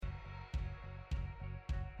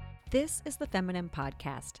This is the Feminem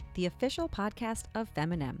Podcast, the official podcast of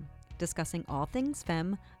Feminem, discussing all things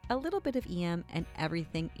femme, a little bit of EM, and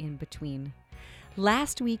everything in between.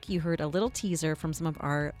 Last week, you heard a little teaser from some of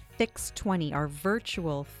our Fix 20, our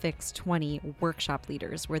virtual Fix 20 workshop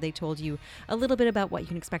leaders, where they told you a little bit about what you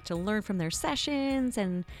can expect to learn from their sessions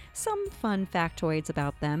and some fun factoids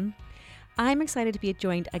about them. I'm excited to be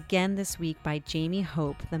joined again this week by Jamie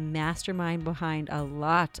Hope, the mastermind behind a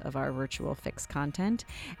lot of our virtual Fix content,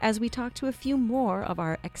 as we talk to a few more of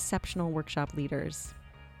our exceptional workshop leaders.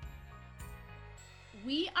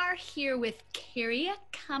 We are here with Carrie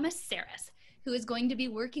Kamasaris, who is going to be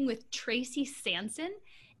working with Tracy Sanson,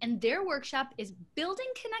 and their workshop is Building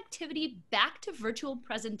Connectivity Back to Virtual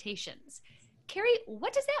Presentations. Carrie,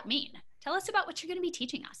 what does that mean? Tell us about what you're going to be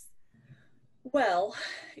teaching us. Well,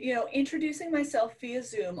 introducing myself via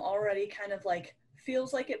Zoom already kind of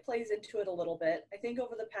feels like it plays into it a little bit. I think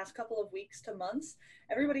over the past couple of weeks to months,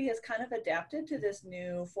 everybody has kind of adapted to this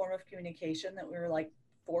new form of communication that we were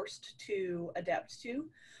forced to adapt to.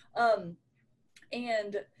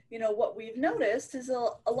 And what we've noticed is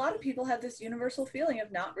a lot of people have this universal feeling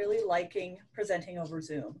of not really liking presenting over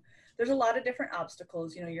Zoom. There's a lot of different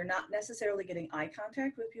obstacles. You're not necessarily getting eye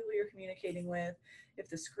contact with people you're communicating with. If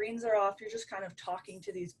the screens are off, you're just kind of talking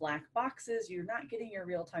to these black boxes. You're not getting your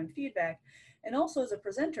real-time feedback. And also as a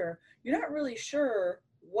presenter, you're not really sure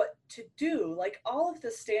what to do. All of the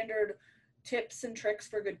standard tips and tricks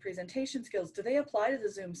for good presentation skills, do they apply to the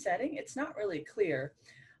Zoom setting? It's not really clear.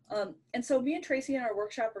 And so me and Tracy in our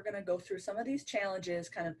workshop are going to go through some of these challenges,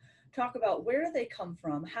 kind of talk about where do they come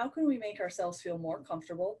from, how can we make ourselves feel more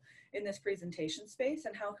comfortable in this presentation space,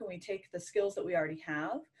 and how can we take the skills that we already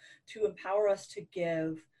have to empower us to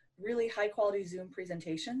give really high quality Zoom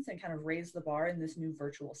presentations and kind of raise the bar in this new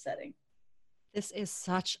virtual setting. This is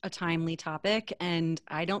such a timely topic, and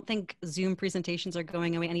I don't think Zoom presentations are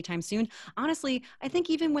going away anytime soon. Honestly, I think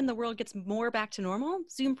even when the world gets more back to normal,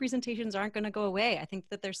 Zoom presentations aren't going to go away. I think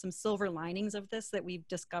that there's some silver linings of this that we've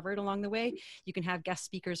discovered along the way. You can have guest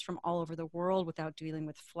speakers from all over the world without dealing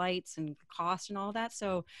with flights and cost and all that.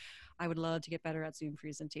 So I would love to get better at Zoom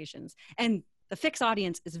presentations. And the Fix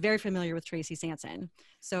audience is very familiar with Tracy Sanson.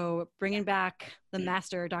 So bringing back the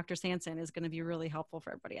master, Dr. Sanson, is going to be really helpful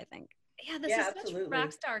for everybody, I think. Yeah, this is absolutely such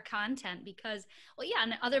rock star content because,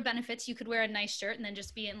 and other benefits, you could wear a nice shirt and then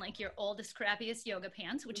just be in your oldest, crappiest yoga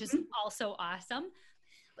pants, which is also awesome.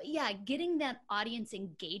 But yeah, getting that audience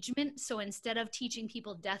engagement. So instead of teaching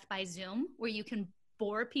people death by Zoom, where you can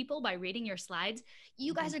bore people by reading your slides,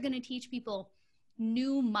 you guys are going to teach people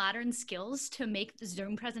new modern skills to make the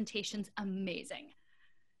Zoom presentations amazing.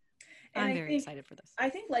 And I'm very excited for this. I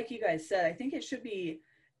think like you guys said, I think it should be,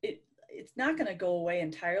 it's not going to go away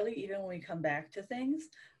entirely, even when we come back to things.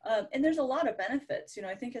 And there's a lot of benefits.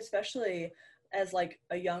 I think especially as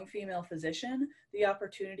a young female physician, the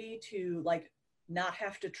opportunity to not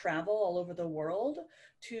have to travel all over the world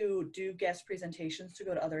to do guest presentations, to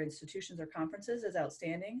go to other institutions or conferences is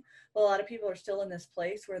outstanding. But a lot of people are still in this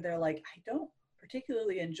place where they're I don't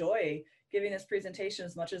particularly enjoy giving this presentation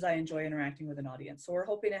as much as I enjoy interacting with an audience. So we're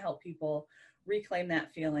hoping to help people reclaim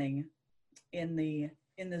that feeling in the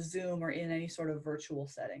Zoom or in any sort of virtual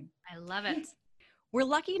setting. I love it. We're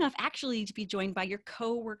lucky enough actually to be joined by your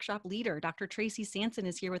co-workshop leader. Dr. Tracy Sanson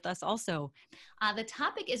is here with us also. The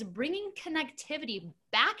topic is bringing connectivity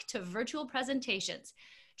back to virtual presentations.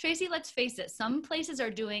 Tracy, let's face it, some places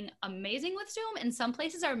are doing amazing with Zoom and some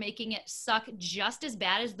places are making it suck just as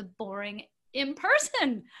bad as the boring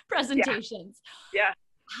in-person presentations. Yeah.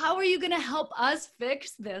 How are you going to help us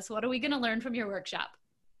fix this? What are we going to learn from your workshop?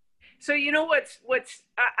 So what's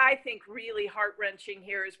I think really heart-wrenching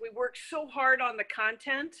here is we work so hard on the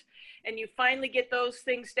content and you finally get those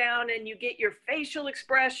things down and you get your facial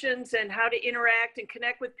expressions and how to interact and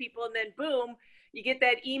connect with people, and then boom, you get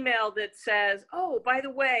that email that says, oh, by the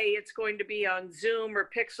way, it's going to be on Zoom or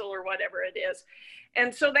Pixel or whatever it is.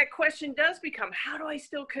 And so that question does become, how do I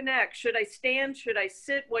still connect? Should I stand? Should I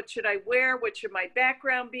sit? What should I wear? What should my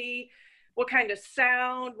background be? What kind of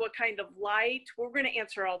sound? What kind of light? We're going to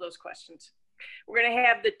answer all those questions. We're going to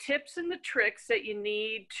have the tips and the tricks that you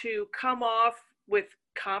need to come off with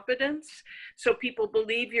competence so people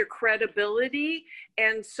believe your credibility,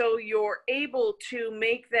 and so you're able to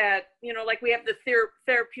make that, we have the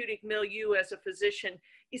therapeutic milieu as a physician.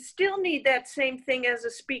 You still need that same thing as a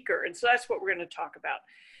speaker, and so that's what we're going to talk about.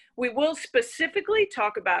 We will specifically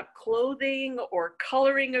talk about clothing or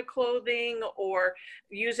coloring of clothing or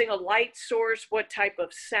using a light source, what type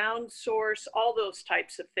of sound source, all those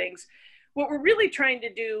types of things. What we're really trying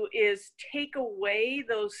to do is take away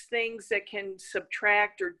those things that can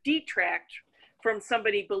subtract or detract from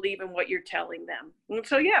somebody believing what you're telling them. And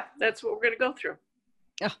so, yeah, that's what we're going to go through.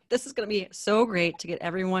 Oh, this is going to be so great to get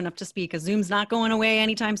everyone up to speed because Zoom's not going away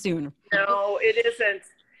anytime soon. No, it isn't.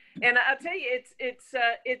 And I'll tell you,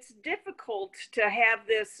 it's difficult to have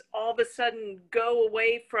this all of a sudden go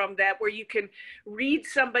away from that, where you can read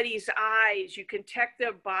somebody's eyes, you can check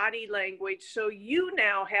their body language. So you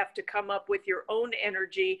now have to come up with your own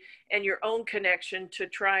energy and your own connection to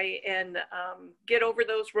try and get over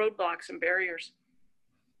those roadblocks and barriers.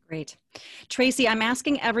 Great. Tracy, I'm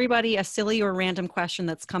asking everybody a silly or random question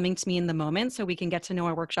that's coming to me in the moment so we can get to know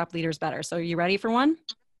our workshop leaders better. So are you ready for one?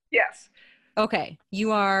 Yes. Okay.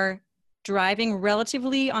 You are driving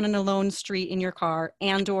relatively on an alone street in your car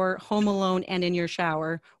and or home alone and in your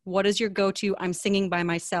shower. What is your go-to I'm singing by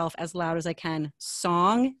myself as loud as I can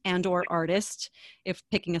song and or artist if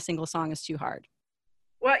picking a single song is too hard?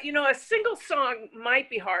 Well, you know, a single song might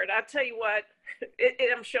be hard. I'll tell you what,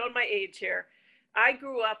 I'm showing my age here. I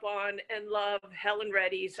grew up on and love Helen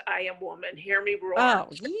Reddy's I Am Woman. Hear Me Roar. Oh,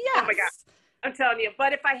 yes. Oh my God. I'm telling you.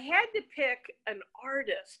 But if I had to pick an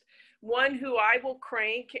artist, one who I will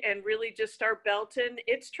crank and really just start belting,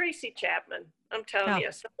 it's Tracy Chapman. I'm telling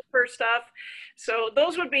you. Some of her stuff. So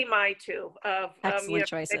those would be my two. Excellent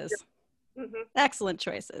choices. Mm-hmm. Excellent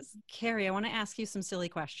choices. Carrie, I want to ask you some silly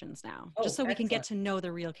questions now, just so we can get to know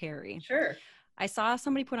the real Carrie. Sure. I saw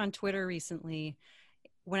somebody put on Twitter recently,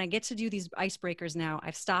 when I get to do these icebreakers now,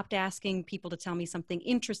 I've stopped asking people to tell me something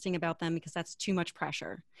interesting about them because that's too much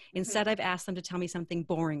pressure. Instead, I've asked them to tell me something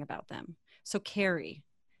boring about them. So Carrie,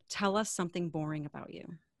 tell us something boring about you.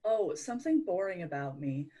 Oh, something boring about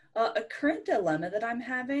me. A current dilemma that I'm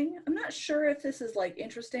having. I'm not sure if this is like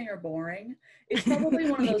interesting or boring. It's probably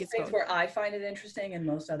one of those things where I find it interesting and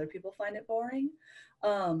most other people find it boring.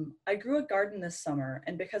 I grew a garden this summer,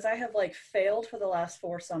 and because I have like failed for the last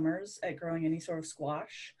 4 summers at growing any sort of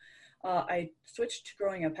squash, I switched to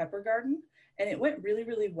growing a pepper garden, and it went really,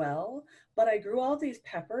 really well. But I grew all these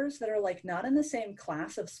peppers that are like not in the same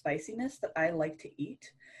class of spiciness that I like to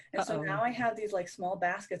eat. And so now I have these like small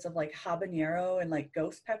baskets of like habanero and like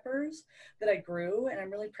ghost peppers that I grew and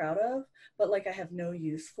I'm really proud of, but like I have no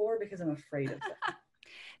use for because I'm afraid of them.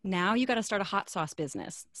 Now you got to start a hot sauce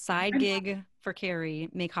business. Side gig for Carrie,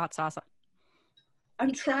 make hot sauce.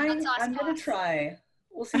 I'm trying. I'm going to try.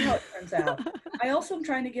 We'll see how it turns out. I also am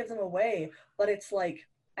trying to give them away, but it's like,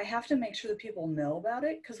 I have to make sure that people know about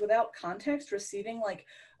it, because without context, receiving like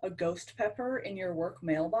a ghost pepper in your work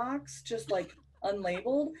mailbox, just like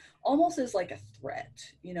unlabeled, almost is like a threat.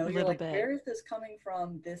 You know, you're like, where is this coming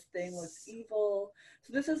from? This thing looks evil.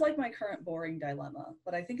 So this is like my current boring dilemma,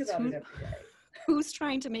 but I think about it every day. Who's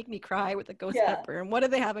trying to make me cry with a ghost pepper, and what do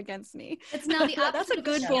they have against me? It's now the opposite. That's a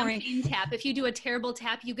good boring tap. If you do a terrible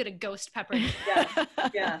tap, you get a ghost pepper.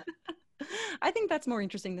 Yeah. I think that's more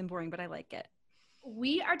interesting than boring, but I like it.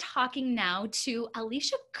 We are talking now to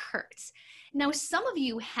Alicia Kurtz. Now, some of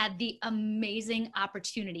you had the amazing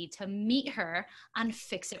opportunity to meet her on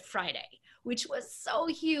Fix It Friday, which was so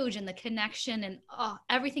huge, and the connection and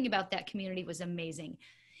everything about that community was amazing.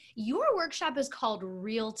 Your workshop is called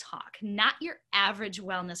Real Talk, not your average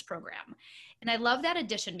wellness program. And I love that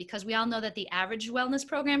addition, because we all know that the average wellness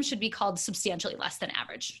program should be called substantially less than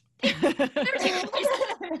average. But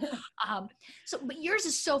yours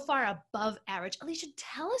is so far above average. Alicia,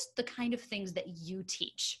 tell us the kind of things that you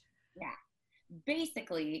teach. Yeah.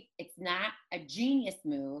 Basically, it's not a genius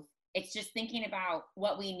move. It's just thinking about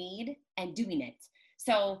what we need and doing it.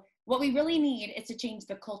 So what we really need is to change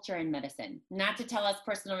the culture in medicine, not to tell us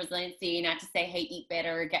personal resiliency, not to say, hey, eat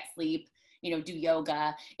better, get sleep, do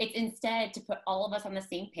yoga. It's instead to put all of us on the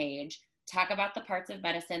same page, talk about the parts of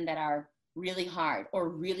medicine that are really hard or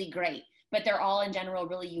really great, but they're all in general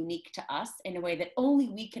really unique to us in a way that only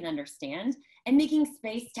we can understand, and making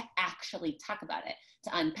space to actually talk about it,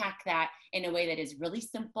 to unpack that in a way that is really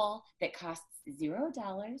simple, that costs $0,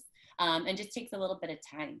 and just takes a little bit of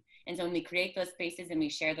time. And so when we create those spaces and we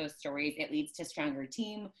share those stories, it leads to stronger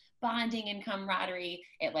team bonding and camaraderie.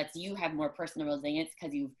 It lets you have more personal resilience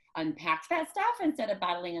because you've unpacked that stuff instead of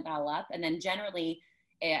bottling it all up. And then generally,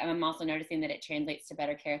 I'm also noticing that it translates to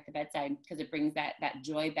better care at the bedside, because it brings that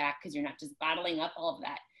joy back, because you're not just bottling up all of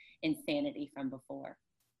that insanity from before.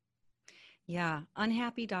 Yeah.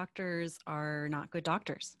 Unhappy doctors are not good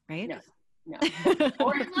doctors, right? No.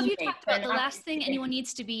 Or you talked about the last thing anyone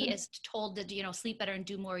needs to be is told to, sleep better and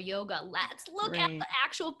do more yoga. Let's look at the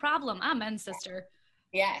actual problem. Amen, sister.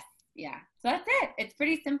 Yes. Yeah. So that's it. It's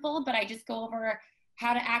pretty simple, but I just go over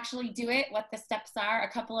how to actually do it, what the steps are, a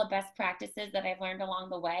couple of best practices that I've learned along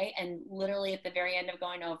the way. And literally at the very end of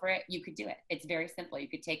going over it, you could do it. It's very simple. You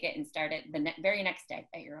could take it and start it the very next day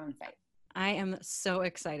at your own site. I am so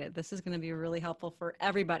excited. This is going to be really helpful for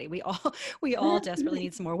everybody. We all desperately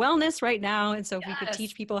need some more wellness right now. And so if we could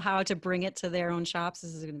teach people how to bring it to their own shops,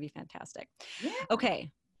 this is going to be fantastic. Yeah.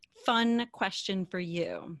 Okay. Fun question for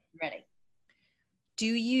you. Ready. Do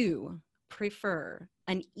you prefer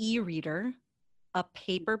an e-reader, a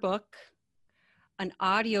paper book, an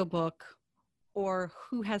audiobook, or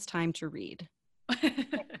who has time to read?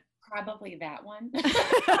 Probably that one.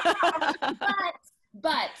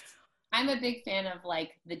 but I'm a big fan of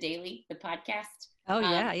like The Daily, the podcast. Oh,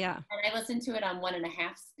 yeah. And I listen to it on 1.5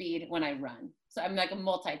 speed when I run. So I'm like a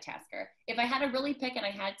multitasker. If I had to really pick and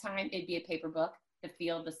I had time, it'd be a paper book, the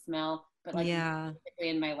feel, the smell. But like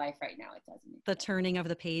in my life right now, it doesn't. The turning of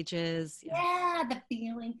the pages. Yeah, the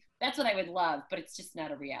feeling. That's what I would love, but it's just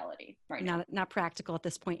not a reality right now. Not practical at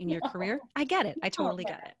this point in your career. I get it. I totally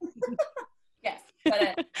get it. Yes,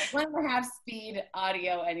 but 1.5 speed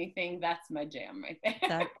audio, anything, that's my jam right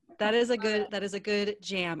there. That is a good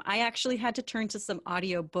jam. I actually had to turn to some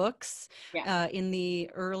audio books in the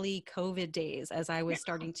early COVID days as I was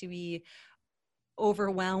starting to be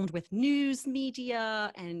overwhelmed with news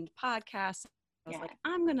media and podcasts. I was like,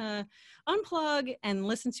 I'm going to unplug and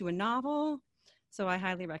listen to a novel. So I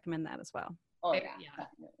highly recommend that as well. Oh, yeah,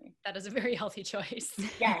 definitely. That is a very healthy choice.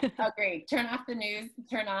 Yeah, agree. Turn off the news,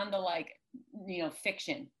 turn on the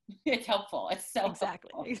fiction. It's helpful. It's so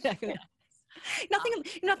helpful. Exactly. Yeah.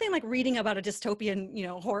 Nothing like reading about a dystopian,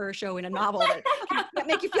 horror show in a novel that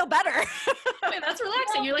make you feel better. I mean, that's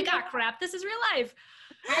relaxing. You're like, crap, this is real life.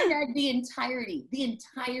 I read the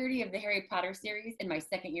entirety of the Harry Potter series in my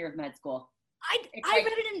second year of med school. I read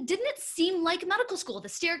it and didn't it seem like medical school? The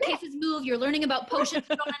staircases move, you're learning about potions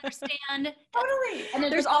you don't understand. Totally. And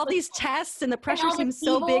there's all these tests and the pressure seems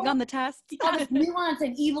so big on the tests. All this nuance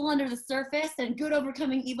and evil under the surface and good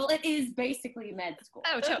overcoming evil. It is basically med school.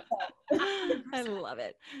 Oh, totally. I love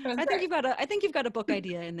it. I think you've got a book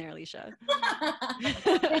idea in there, Alicia.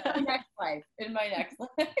 In my next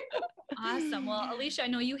life. Awesome. Well, Alicia, I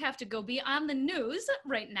know you have to go be on the news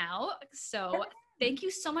right now. So thank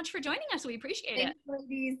you so much for joining us. We appreciate it. Thanks,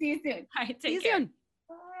 ladies. See you soon. All right, take care.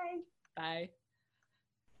 Bye. Bye.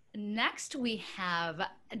 Next, we have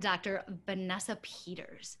Dr. Vanessa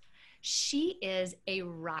Peters. She is a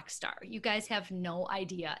rock star. You guys have no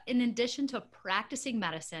idea. In addition to practicing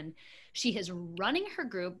medicine, she is running her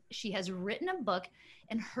group. She has written a book,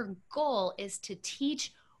 and her goal is to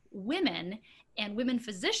teach women and women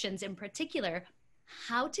physicians in particular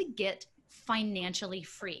how to get financially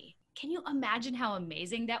free. Can you imagine how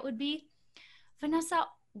amazing that would be? Vanessa,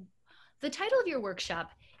 the title of your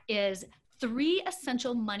workshop is 3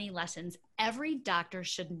 Essential Money Lessons Every Doctor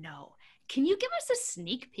Should Know. Can you give us a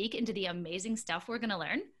sneak peek into the amazing stuff we're going to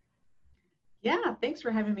learn? Yeah, thanks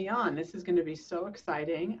for having me on. This is going to be so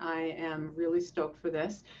exciting. I am really stoked for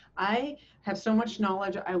this. I have so much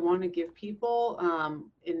knowledge I want to give people,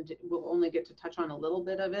 and we'll only get to touch on a little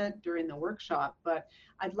bit of it during the workshop, but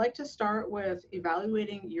I'd like to start with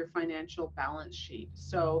evaluating your financial balance sheet.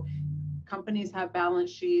 So companies have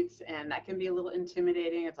balance sheets, and that can be a little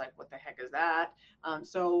intimidating. It's like, what the heck is that?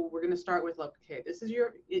 So we're going to start with, look, okay, this is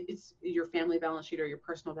it's your family balance sheet or your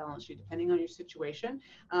personal balance sheet, depending on your situation.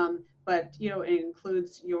 But it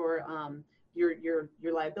includes your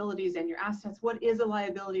liabilities and your assets. What is a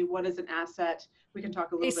liability? What is an asset? We can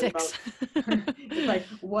talk a little bit about it's like,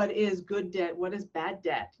 what is good debt? What is bad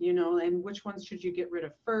debt? And which ones should you get rid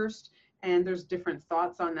of first? And there's different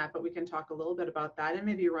thoughts on that, but we can talk a little bit about that and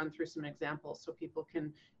maybe run through some examples so people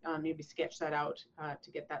can maybe sketch that out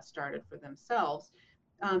to get that started for themselves.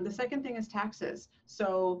 The second thing is taxes.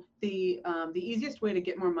 So the easiest way to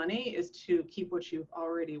get more money is to keep what you've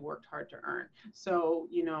already worked hard to earn. So,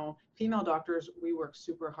 female doctors, we work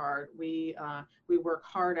super hard. We work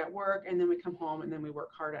hard at work, and then we come home, and then we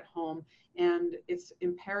work hard at home. And it's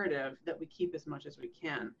imperative that we keep as much as we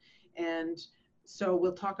can. And so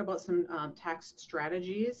we'll talk about some tax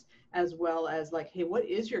strategies, as well as like, hey, what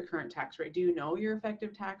is your current tax rate? Do you know your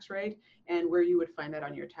effective tax rate and where you would find that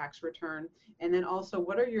on your tax return? And then also,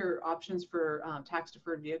 what are your options for tax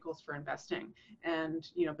deferred vehicles for investing? And,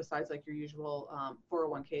 besides like your usual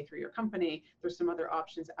 401k through your company, there's some other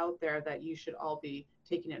options out there that you should all be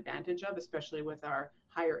taking advantage of, especially with our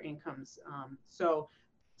higher incomes. So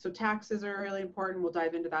taxes are really important. We'll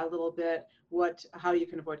dive into that a little bit, how you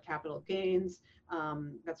can avoid capital gains,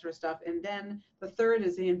 that sort of stuff. And then the third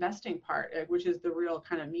is the investing part, which is the real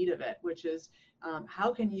kind of meat of it, which is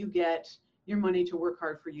how can you get your money to work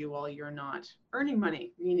hard for you while you're not earning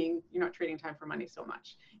money, meaning you're not trading time for money so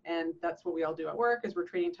much. And that's what we all do at work, is we're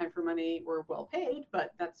trading time for money. We're well paid,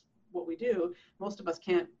 but that's what we do. Most of us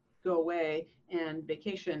can't go away and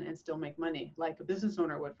vacation and still make money, like a business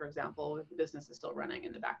owner would, for example, if the business is still running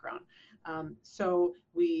in the background. So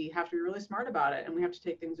we have to be really smart about it, and we have to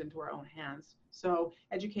take things into our own hands. So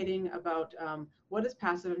educating about what is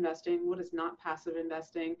passive investing, what is not passive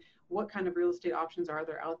investing, what kind of real estate options are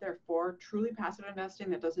there out there for truly passive investing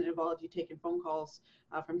that doesn't involve you taking phone calls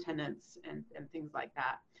from tenants and things like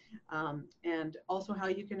that. And also how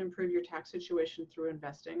you can improve your tax situation through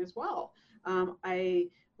investing as well. I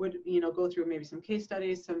would, go through maybe some case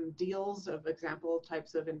studies, some deals of example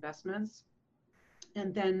types of investments.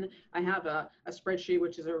 And then I have a spreadsheet,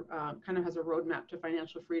 which is kind of has a roadmap to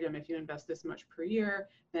financial freedom. If you invest this much per year,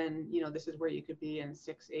 then, this is where you could be in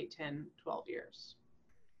 6, 8, 10, 12 years.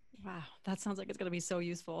 Wow, that sounds like it's going to be so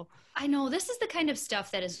useful. I know this is the kind of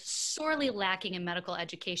stuff that is sorely lacking in medical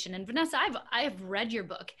education. And Vanessa, I have read your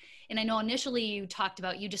book, and I know initially you talked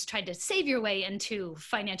about you just tried to save your way into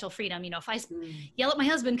financial freedom. If I yell at my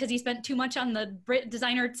husband because he spent too much on the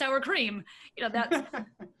designer sour cream, that's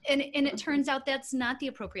and it turns out that's not the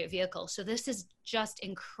appropriate vehicle. So this is just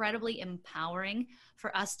incredibly empowering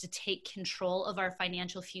for us to take control of our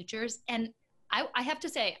financial futures. And I have to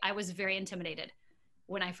say, I was very intimidated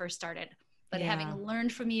when I first started, but having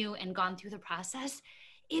learned from you and gone through the process,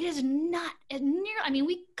 it is not near,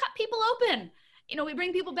 we cut people open, we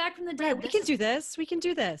bring people back from the dead. Right, we can do this.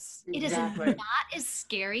 It Exactly. is not as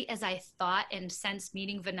scary as I thought. And since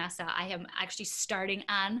meeting Vanessa, I am actually starting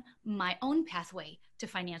on my own pathway to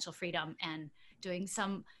financial freedom and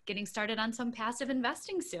getting started on some passive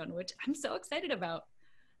investing soon, which I'm so excited about.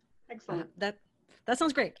 Excellent. That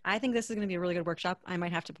sounds great. I think this is going to be a really good workshop. I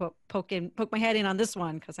might have to poke my head in on this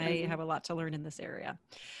one because I have a lot to learn in this area.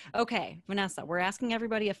 Okay, Vanessa, we're asking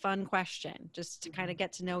everybody a fun question just to kind of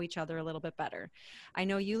get to know each other a little bit better. I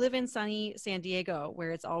know you live in sunny San Diego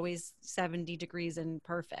where it's always 70 degrees and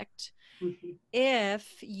perfect. Mm-hmm.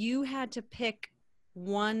 If you had to pick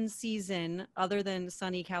one season other than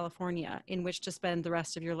sunny California in which to spend the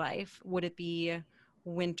rest of your life, would it be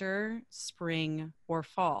winter, spring, or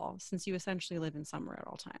fall, since you essentially live in summer at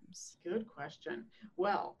all times? Good question.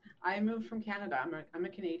 Well, I moved from Canada. I'm a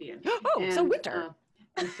Canadian. Oh, so winter.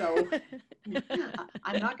 And so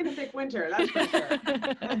I'm not going to pick winter, that's for sure.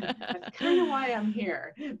 That's kind of why I'm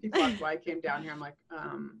here. People ask why I came down here. I'm like,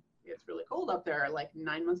 it's really cold up there, like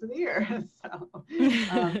 9 months of the year.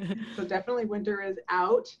 So definitely winter is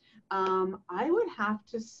out. I would have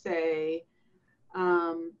to say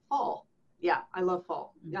fall. Yeah, I love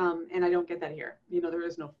fall. And I don't get that here. There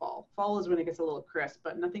is no fall. Fall is when it gets a little crisp,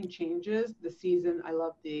 but nothing changes. The season, I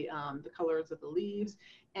love the colors of the leaves.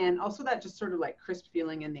 And also that just sort of like crisp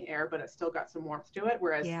feeling in the air, but it's still got some warmth to it.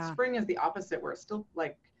 Whereas spring is the opposite, where it's still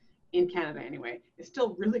like, in Canada anyway, it's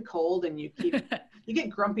still really cold, and you get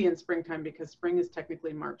grumpy in springtime because spring is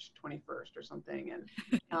technically March 21st or something.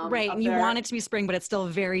 And right, and you want it to be spring, but it's still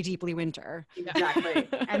very deeply winter. Exactly.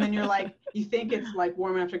 And then you're like, you think it's like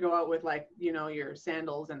warm enough to go out with like, your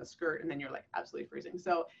sandals and a skirt, and then you're like absolutely freezing.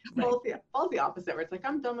 So fall's the opposite, where it's like,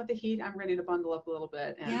 I'm done with the heat, I'm ready to bundle up a little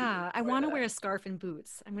bit. And I want to wear a scarf and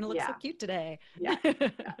boots. I'm going to look so cute today. Yeah,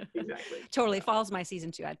 exactly. Totally. Fall's my season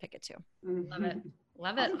too. I'd pick it too. Love it.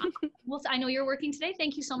 Love it. Well, I know you're working today.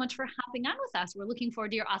 Thank you so much for hopping on with us. We're looking forward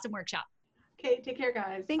to your awesome workshop. Okay, take care,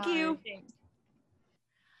 guys. Thank you. Thanks.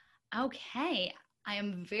 Okay, I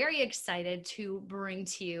am very excited to bring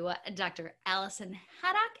to you Dr. Allison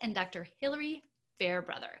Haddock and Dr. Hillary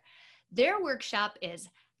Fairbrother. Their workshop is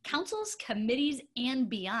Councils, Committees, and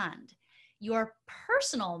Beyond, your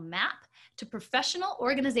personal map to professional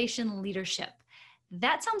organization leadership.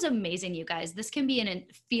 That sounds amazing, you guys. This can be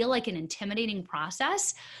feel like an intimidating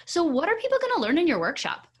process. So what are people going to learn in your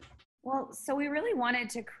workshop? Well, so we really wanted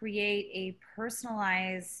to create a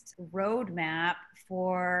personalized roadmap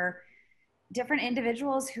for different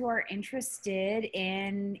individuals who are interested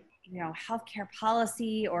in, healthcare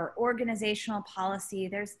policy or organizational policy.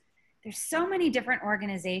 There's so many different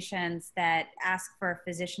organizations that ask for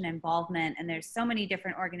physician involvement, and there's so many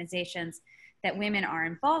different organizations that women are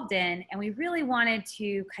involved in. And we really wanted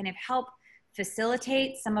to kind of help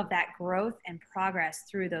facilitate some of that growth and progress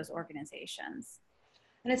through those organizations.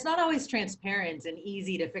 And it's not always transparent and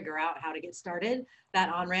easy to figure out how to get started. That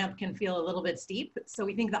on-ramp can feel a little bit steep. So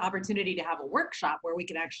we think the opportunity to have a workshop where we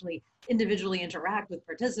can actually individually interact with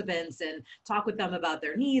participants and talk with them about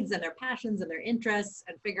their needs and their passions and their interests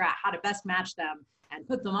and figure out how to best match them and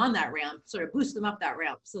put them on that ramp, sort of boost them up that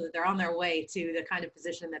ramp so that they're on their way to the kind of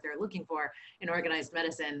position that they're looking for in organized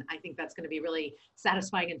medicine. I think that's going to be really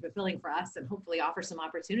satisfying and fulfilling for us, and hopefully offer some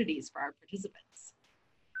opportunities for our participants.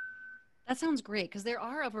 That sounds great, because there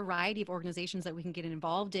are a variety of organizations that we can get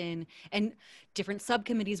involved in and different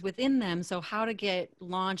subcommittees within them. So how to get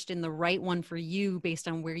launched in the right one for you based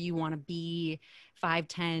on where you want to be 5,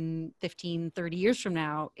 10, 15, 30 years from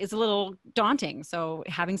now is a little daunting. So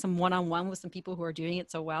having some one-on-one with some people who are doing it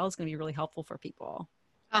so well is going to be really helpful for people.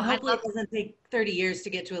 And hopefully it doesn't take 30 years to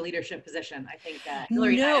get to a leadership position. I think that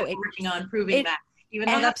Hillary and I are working on proving that. Even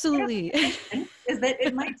though absolutely is that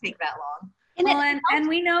it might take that long. And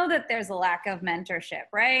we know that there's a lack of mentorship,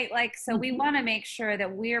 right? Like, so we want to make sure that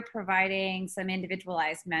we're providing some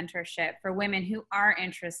individualized mentorship for women who are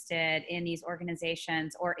interested in these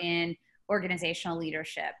organizations or in organizational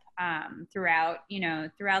leadership throughout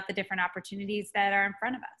the different opportunities that are in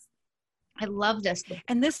front of us. I love this.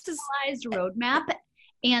 And this is roadmap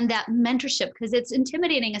and that mentorship, because it's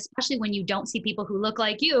intimidating, especially when you don't see people who look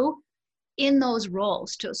like you in those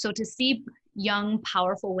roles. So to see young,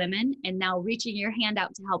 powerful women and now reaching your hand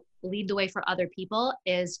out to help lead the way for other people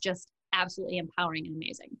is just absolutely empowering and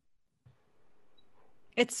amazing.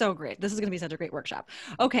 It's so great. This is going to be such a great workshop.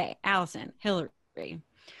 Okay, Allison, Hillary,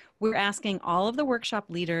 we're asking all of the workshop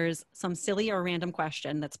leaders some silly or random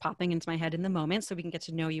question that's popping into my head in the moment so we can get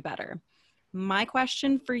to know you better. My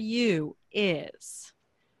question for you is,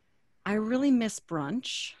 I really miss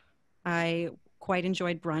brunch. I quite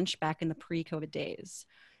enjoyed brunch back in the pre-COVID days.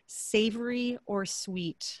 Savory or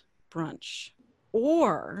sweet brunch?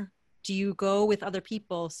 Or do you go with other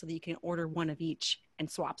people so that you can order one of each and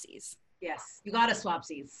swapsies? Yes, you gotta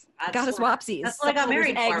swapsies. Gotta swapsies. That's what I got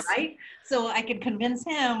married for, right? So I could convince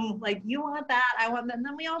him, like, you want that, I want that, and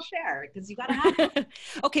then we all share, because you gotta have them.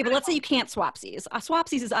 Okay, but let's say you can't swapsies.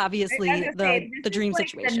 Swapsies is obviously the dream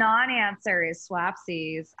situation. The non-answer is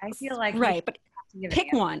swapsies. I feel like right, but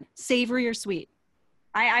pick one: savory or sweet.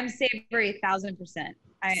 I'm savory 1,000%.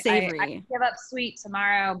 Savory. I give up sweet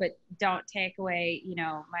tomorrow, but don't take away,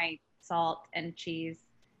 my salt and cheese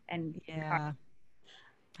and yeah.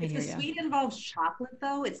 If the sweet involves chocolate,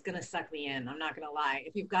 though, it's going to suck me in. I'm not going to lie.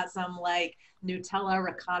 If you've got some like Nutella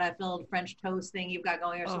ricotta-filled French toast thing you've got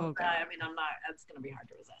going or something, I mean, that's going to be hard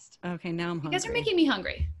to resist. Okay, now I'm hungry. You guys are making me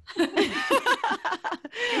hungry.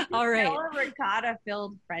 All right. Nutella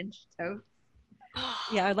ricotta-filled French toast.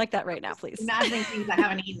 Yeah, I'd like that right now, please. Imagining things I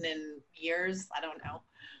haven't eaten in years. I don't know.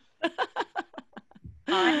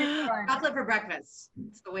 Chocolate for breakfast.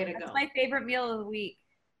 It's the way to go. That's my favorite meal of the week.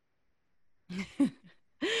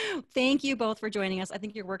 Thank you both for joining us. I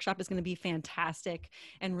think your workshop is going to be fantastic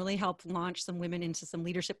and really help launch some women into some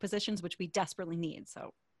leadership positions, which we desperately need.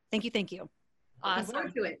 So thank you. Awesome.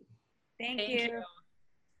 Looking forward to it. Thank you.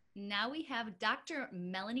 Now we have Dr.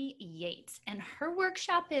 Melanie Yates, and her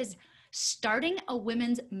workshop is Starting a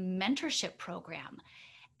Women's Mentorship Program.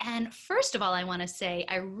 And first of all, I want to say,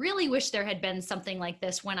 I really wish there had been something like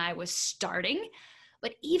this when I was starting.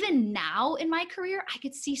 But even now in my career, I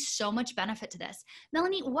could see so much benefit to this.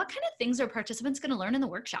 Melanie, what kind of things are participants going to learn in the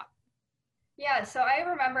workshop? Yeah, so I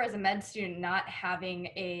remember as a med student not having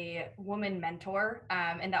a woman mentor,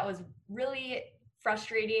 and that was really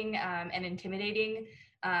frustrating and intimidating,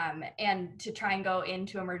 and to try and go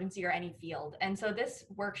into emergency or any field. And so this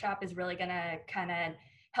workshop is really going to kind of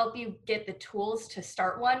help you get the tools to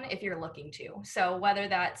start one if you're looking to. So whether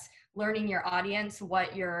that's learning your audience,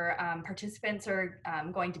 what your participants are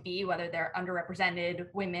going to be, whether they're underrepresented,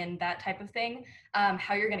 women, that type of thing,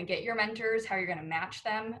 how you're going to get your mentors, how you're going to match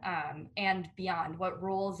them, and beyond, what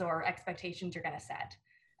rules or expectations you're going to set.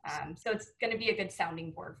 So it's going to be a good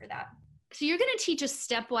sounding board for that. So you're going to teach a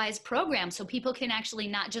stepwise program so people can actually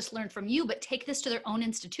not just learn from you, but take this to their own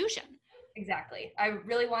institution. Exactly. I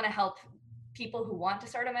really want to help people who want to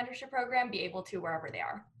start a mentorship program be able to wherever they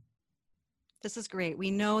are. This is great.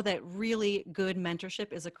 We know that really good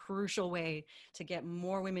mentorship is a crucial way to get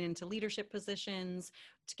more women into leadership positions,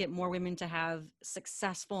 to get more women to have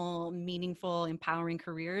successful, meaningful, empowering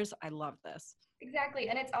careers. I love this. Exactly.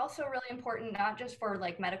 And it's also really important, not just for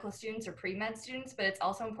like medical students or pre-med students, but it's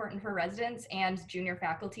also important for residents and junior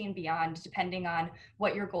faculty and beyond, depending on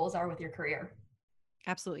what your goals are with your career.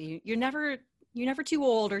 Absolutely. You're never too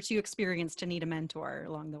old or too experienced to need a mentor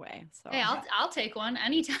along the way. So hey, I'll take one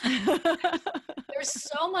anytime. There's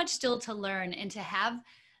so much still to learn, and to have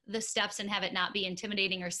the steps and have it not be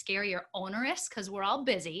intimidating or scary or onerous, because we're all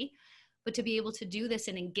busy, but to be able to do this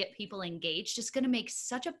and get people engaged is going to make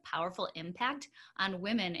such a powerful impact on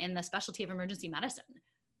women in the specialty of emergency medicine.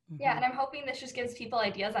 Yeah, and I'm hoping this just gives people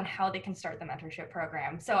ideas on how they can start the mentorship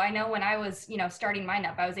program. So I know when I was, starting mine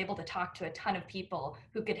up, I was able to talk to a ton of people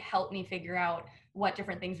who could help me figure out what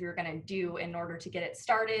different things we were going to do in order to get it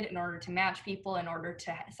started, in order to match people, in order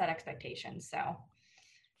to set expectations. So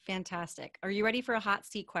fantastic. Are you ready for a hot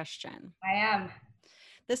seat question? I am.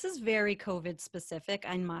 This is very COVID specific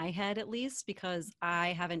in my head, at least, because I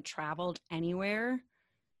haven't traveled anywhere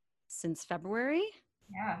since February.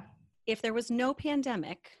 Yeah. If there was no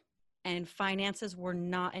pandemic and finances were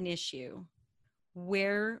not an issue,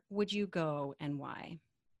 where would you go and why?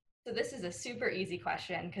 So this is a super easy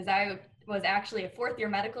question because I was actually a 4th-year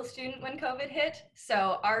medical student when COVID hit.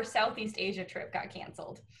 So our Southeast Asia trip got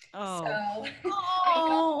canceled. Oh.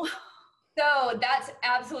 So that's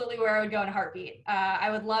absolutely where I would go in a heartbeat. I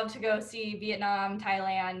would love to go see Vietnam,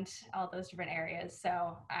 Thailand, all those different areas.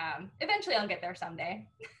 So eventually I'll get there someday.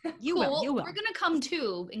 You cool. will. We're going to come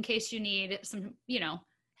too in case you need some,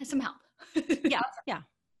 some help. Yeah.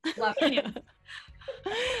 Love it. Yeah.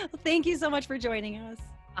 Thank you so much for joining us.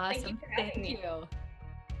 Awesome. Thank you.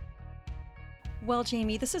 Well,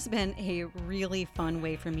 Jamie, this has been a really fun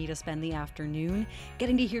way for me to spend the afternoon,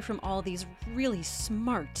 getting to hear from all these really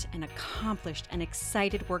smart and accomplished and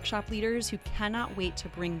excited workshop leaders who cannot wait to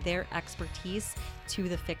bring their expertise to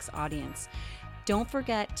the Fix audience. Don't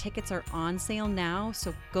forget, tickets are on sale now,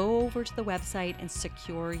 so go over to the website and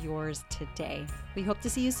secure yours today. We hope to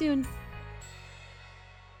see you soon.